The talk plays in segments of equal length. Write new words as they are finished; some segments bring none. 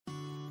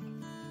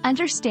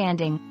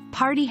Understanding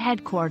Party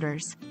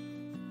Headquarters.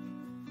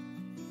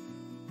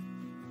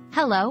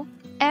 Hello,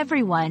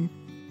 everyone.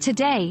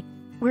 Today,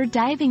 we're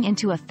diving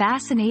into a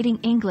fascinating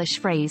English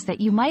phrase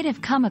that you might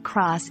have come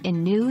across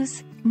in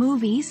news,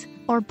 movies,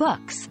 or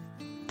books.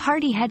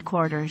 Party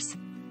headquarters.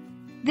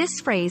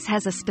 This phrase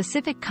has a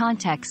specific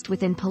context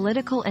within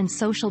political and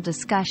social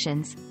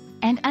discussions,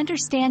 and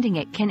understanding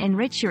it can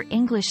enrich your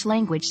English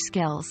language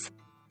skills.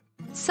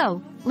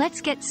 So,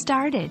 let's get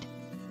started.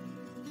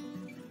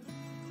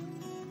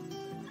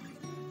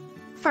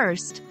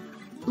 First,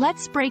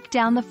 let's break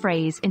down the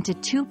phrase into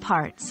two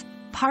parts,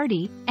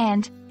 party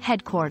and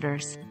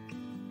headquarters.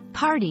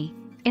 Party,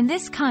 in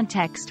this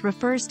context,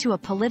 refers to a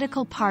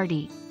political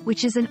party,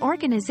 which is an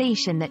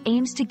organization that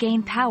aims to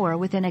gain power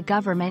within a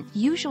government,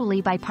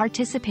 usually by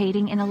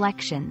participating in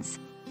elections.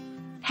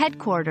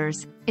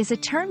 Headquarters is a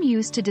term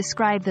used to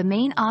describe the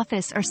main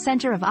office or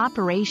center of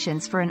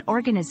operations for an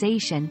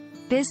organization,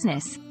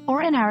 business,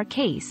 or in our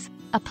case,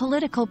 a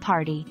political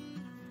party.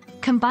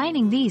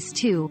 Combining these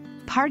two,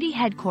 party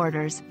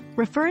headquarters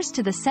refers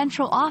to the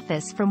central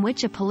office from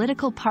which a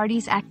political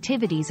party's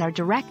activities are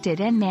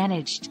directed and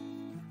managed.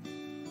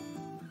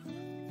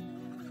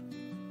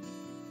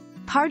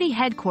 Party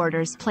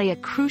headquarters play a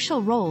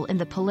crucial role in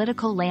the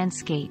political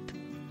landscape.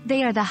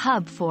 They are the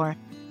hub for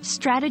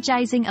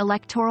strategizing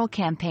electoral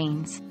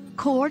campaigns,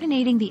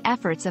 coordinating the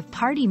efforts of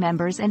party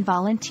members and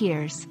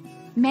volunteers,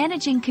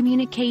 managing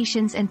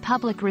communications and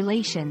public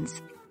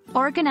relations,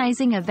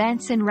 organizing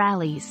events and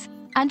rallies.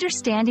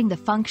 Understanding the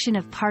function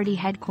of party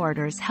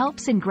headquarters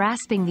helps in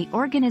grasping the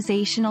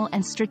organizational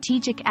and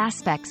strategic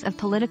aspects of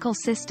political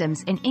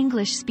systems in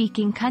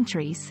English-speaking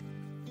countries.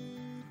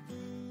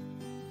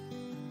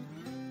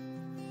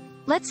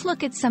 Let's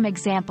look at some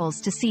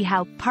examples to see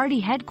how party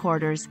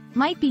headquarters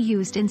might be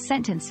used in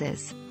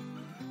sentences.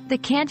 The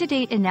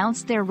candidate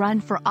announced their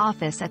run for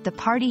office at the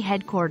party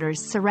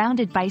headquarters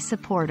surrounded by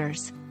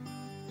supporters.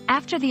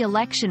 After the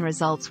election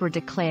results were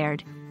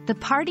declared, the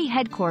party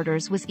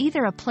headquarters was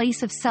either a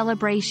place of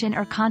celebration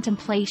or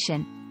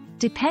contemplation,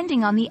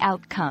 depending on the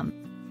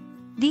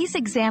outcome. These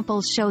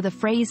examples show the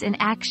phrase in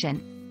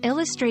action,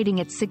 illustrating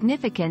its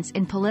significance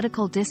in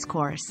political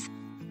discourse.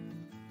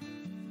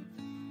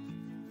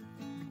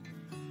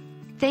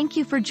 Thank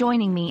you for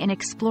joining me in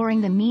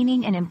exploring the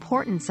meaning and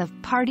importance of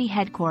party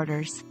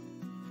headquarters.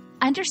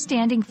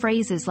 Understanding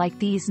phrases like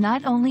these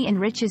not only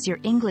enriches your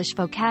English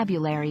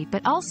vocabulary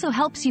but also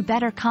helps you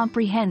better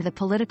comprehend the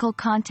political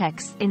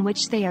context in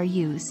which they are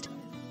used.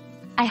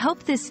 I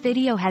hope this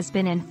video has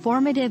been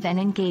informative and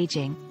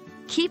engaging.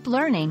 Keep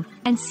learning,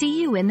 and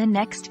see you in the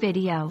next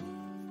video.